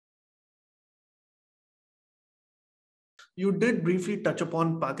You did briefly touch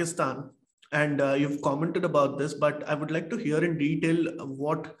upon Pakistan, and you've commented about this, but I would like to hear in detail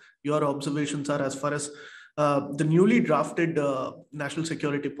what your observations are as far as the newly drafted national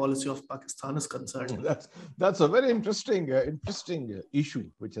security policy of Pakistan is concerned. That's a very interesting issue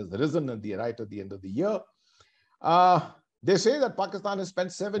which has risen at the end of the year. They say that Pakistan has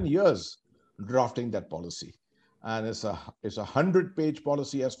spent 7 years drafting that policy, and it's a 100-page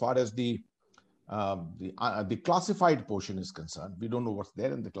policy as far as the classified portion is concerned. We don't know what's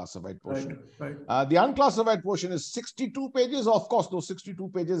there in the classified portion. Right. The unclassified portion is 62 pages. Of course, those 62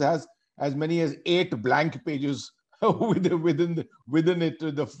 pages has as many as 8 blank pages within it,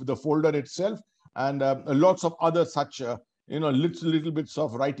 the folder itself, and lots of other such little bits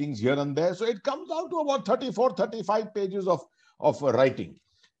of writings here and there. So it comes out to about 34-35 pages of writing.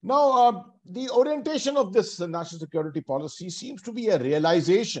 Now, the orientation of this national security policy seems to be a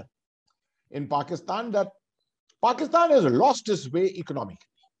realization in Pakistan that Pakistan has lost its way economically,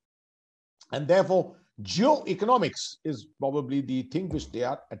 and therefore geo-economics is probably the thing which they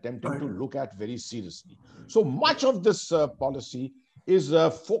are attempting to look at very seriously. So much of this policy is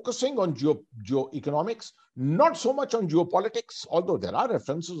focusing on geo-economics, not so much on geopolitics, although there are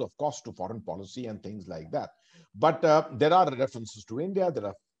references, of course, to foreign policy and things like that. But there are references to India. There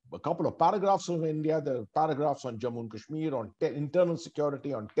are a couple of paragraphs on India. There are paragraphs on Jammu and Kashmir, on internal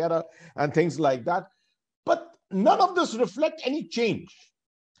security, on terror, and things like that. But none of this reflect any change.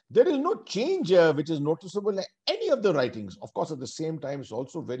 There is no change which is noticeable in any of the writings. Of course, at the same time, it's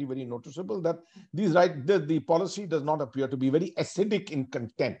also very, very noticeable that the policy does not appear to be very acidic in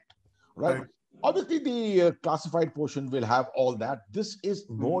content, right? Obviously, the classified portion will have all that. This is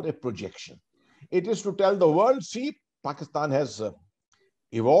more a projection. It is to tell the world, see, Pakistan has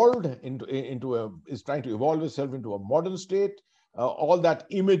evolved is trying to evolve itself into a modern state. All that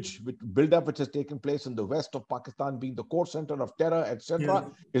image build-up which has taken place in the west of Pakistan being the core center of terror, etc.,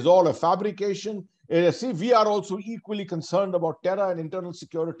 is all a fabrication. See, we are also equally concerned about terror, and internal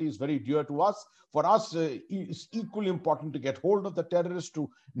security is very dear to us. For us, it's equally important to get hold of the terrorists, to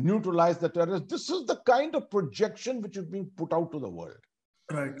neutralize the terrorists. This is the kind of projection which is being put out to the world.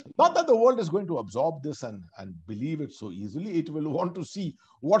 Right. Not that the world is going to absorb this and believe it so easily. It will want to see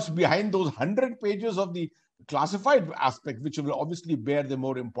what's behind those 100 pages of the classified aspect, which will obviously bear the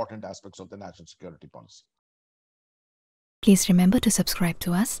more important aspects of the national security policy. Please remember to subscribe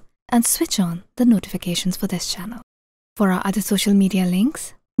to us and switch on the notifications for this channel. For our other social media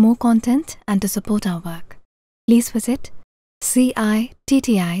links, more content, and to support our work, please visit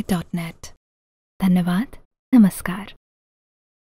citti.net. Dhanyavad. Namaskar.